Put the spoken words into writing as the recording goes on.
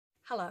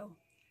Hello,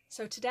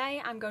 so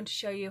today I'm going to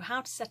show you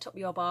how to set up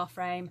your bar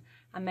frame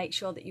and make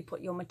sure that you put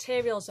your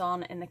materials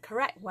on in the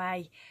correct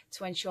way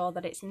to ensure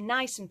that it's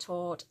nice and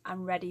taut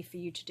and ready for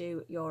you to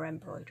do your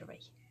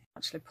embroidery.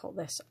 Actually put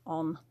this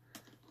on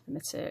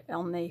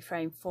the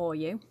frame for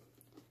you.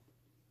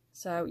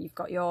 So you've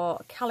got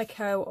your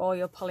calico or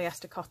your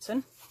polyester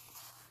cotton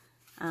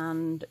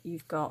and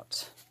you've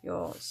got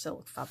your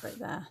silk fabric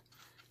there.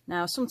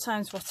 Now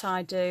sometimes what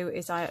I do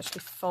is I actually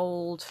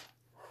fold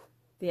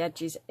the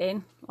edges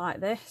in like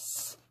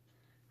this,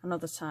 and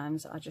other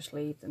times I just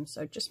leave them.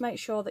 So just make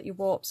sure that your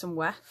warps and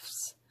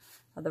wefts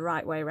are the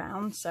right way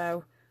round,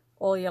 so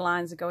all your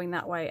lines are going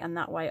that way and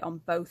that way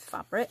on both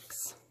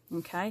fabrics.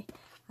 Okay,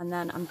 and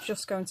then I'm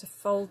just going to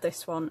fold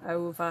this one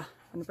over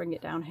and bring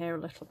it down here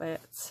a little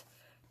bit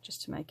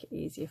just to make it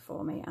easier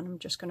for me, and I'm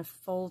just going to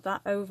fold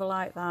that over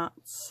like that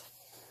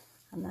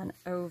and then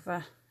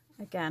over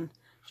again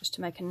just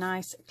to make a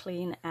nice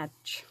clean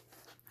edge.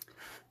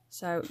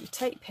 So you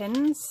take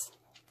pins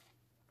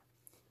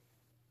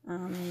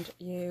and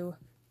you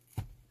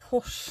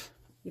push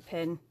your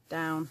pin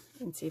down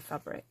into your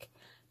fabric.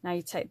 Now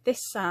you take this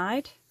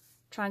side,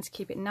 trying to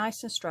keep it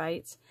nice and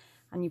straight,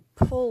 and you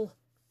pull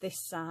this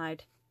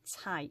side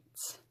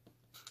tight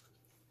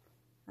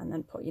and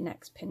then put your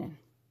next pin in.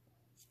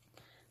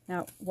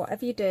 Now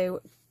whatever you do,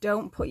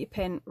 don't put your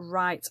pin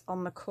right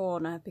on the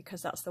corner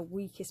because that's the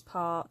weakest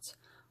part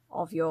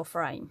of your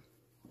frame.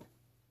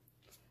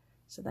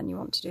 So then you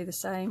want to do the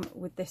same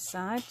with this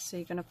side. So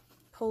you're going to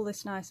pull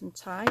this nice and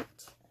tight.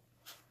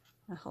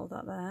 I hold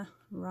that there,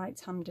 I'm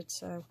right-handed,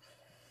 so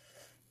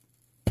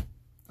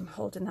I'm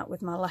holding that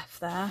with my left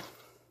there.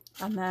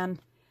 And then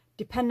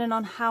depending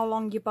on how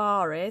long your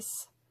bar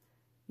is,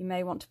 you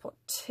may want to put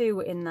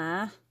 2 in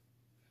there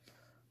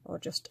or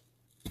just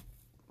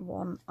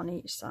 1 on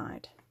each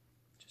side.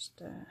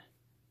 Just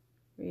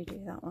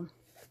redo that one.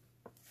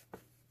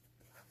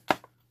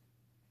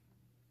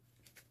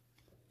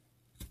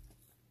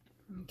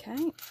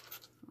 Okay,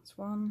 that's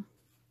 1.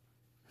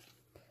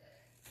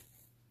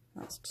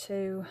 That's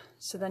 2.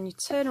 So then you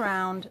turn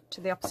around to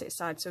the opposite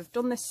side. So we've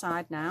done this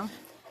side now.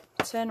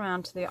 Turn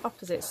around to the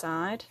opposite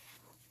side.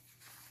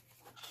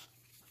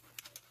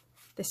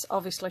 This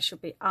obviously should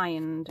be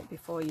ironed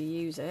before you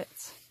use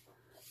it.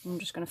 I'm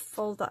just going to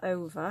fold that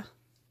over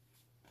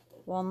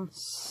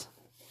once.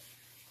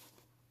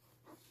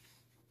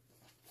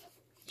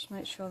 Just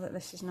make sure that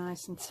this is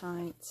nice and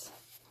tight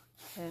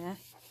here.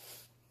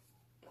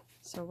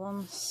 So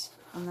once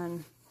and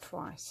then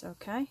twice,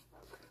 okay?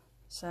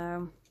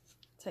 So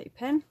take your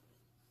pin.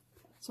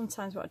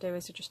 Sometimes what I do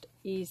is I just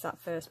ease that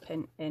first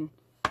pin in,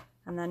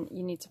 and then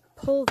you need to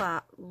pull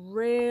that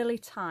really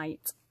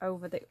tight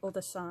over the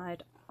other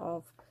side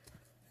of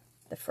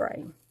the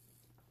frame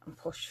and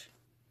push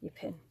your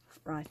pin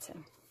right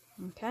in.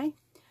 Okay,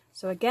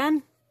 so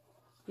again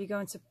you're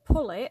going to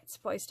pull it,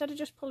 but instead of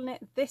just pulling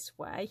it this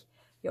way,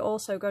 you're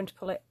also going to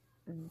pull it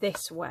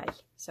this way,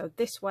 so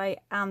this way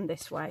and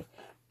this way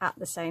at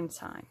the same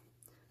time.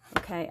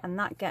 Okay, and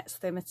that gets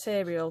the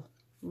material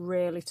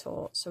really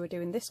taut. So we're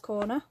doing this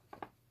corner,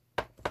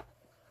 but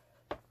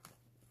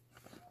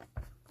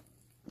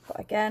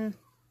again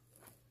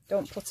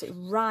don't put it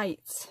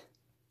right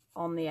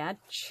on the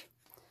edge,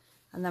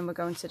 and then we're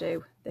going to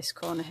do this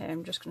corner here.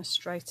 I'm just going to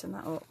straighten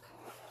that up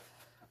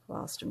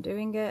whilst I'm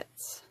doing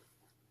it.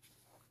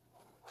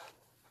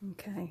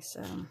 Okay,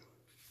 so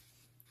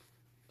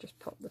just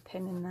pop the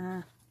pin in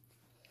there.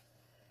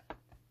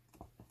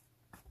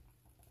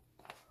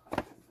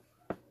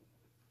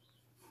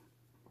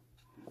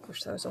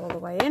 Push those all the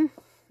way in.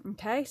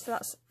 Okay, so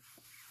that's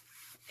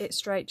it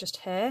straight just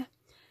here.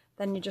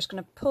 Then you're just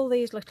going to pull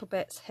these little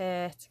bits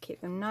here to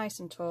keep them nice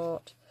and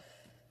taut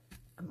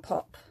and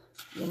pop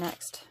your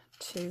next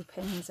 2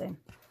 pins in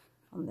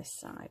on this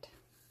side.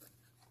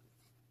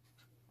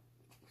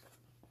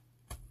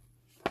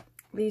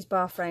 These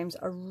bar frames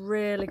are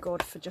really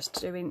good for just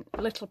doing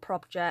little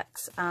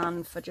projects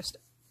and for just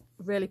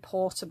really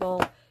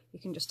portable. You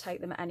can just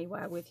take them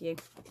anywhere with you.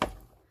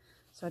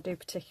 So I do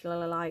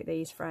particularly like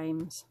these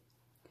frames.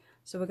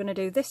 So we're going to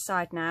do this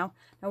side now.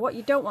 Now what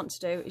you don't want to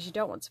do is you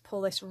don't want to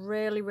pull this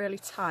really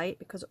tight,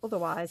 because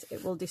otherwise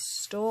it will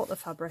distort the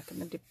fabric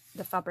and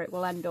the fabric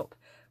will end up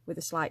with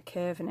a slight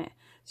curve in it.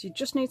 So you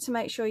just need to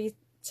make sure you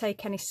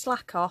take any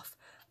slack off,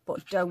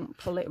 but don't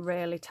pull it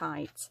really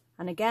tight.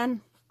 And again,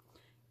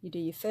 you do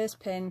your first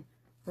pin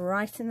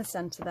right in the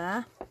centre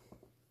there,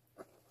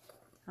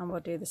 and we'll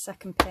do the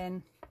second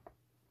pin.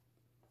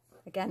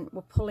 Again,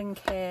 we're pulling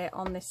here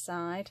on this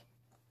side,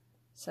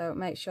 so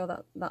make sure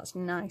that that's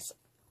nice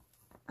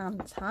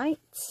and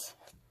tight.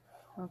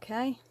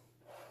 Okay,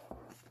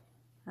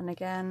 and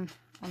again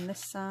on this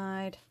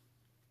side,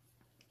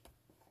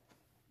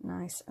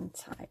 nice and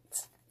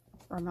tight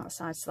on that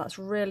side. So that's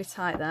really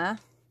tight there.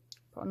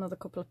 Put another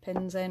couple of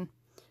pins in.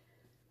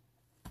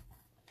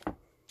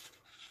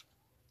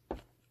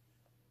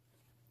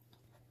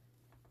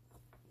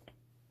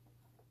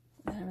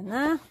 There and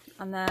there,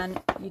 and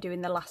then you're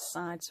doing the last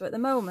side. So at the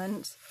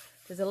moment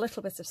there's a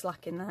little bit of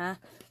slack in there,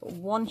 but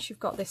once you've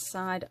got this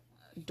side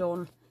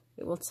done,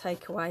 it will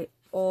take away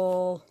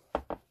all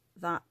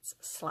that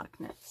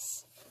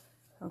slackness.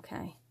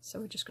 Okay, so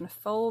we're just going to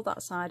fold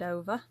that side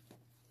over.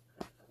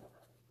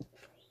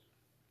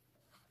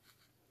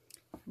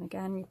 And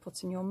again, you're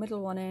putting your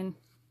middle one in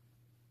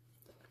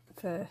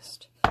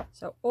first.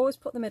 So always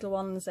put the middle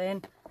ones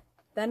in,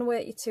 then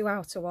work your 2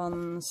 outer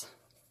ones,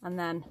 and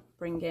then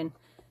bring in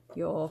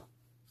your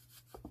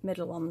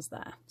middle ones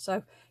there.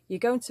 So you're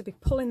going to be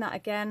pulling that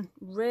again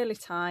really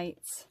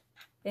tight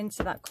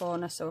into that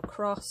corner, so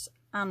across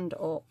and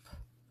up.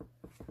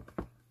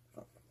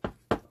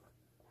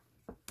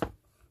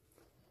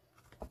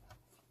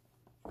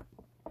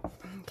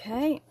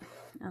 Okay,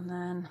 and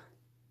then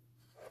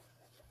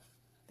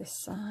this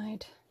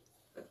side,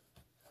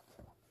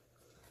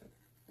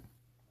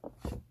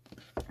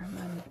 and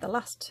then the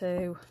last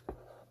 2.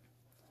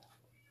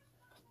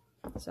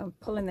 So I'm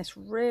pulling this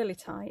really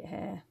tight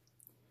here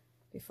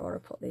before I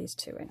put these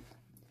 2 in.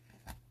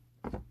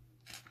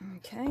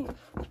 Okay.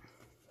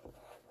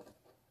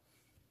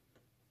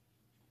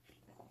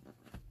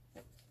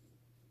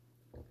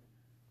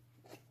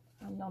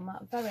 And on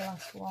that very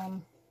last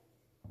one,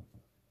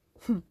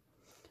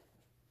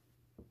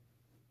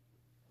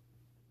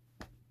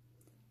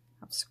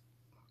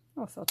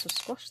 I thought I'd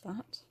squashed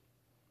that.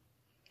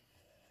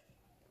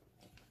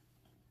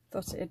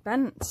 Thought it had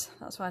bent,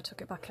 that's why I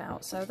took it back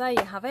out. So there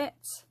you have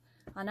it,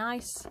 a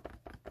nice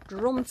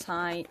drum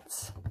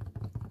tight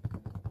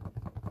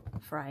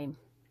frame.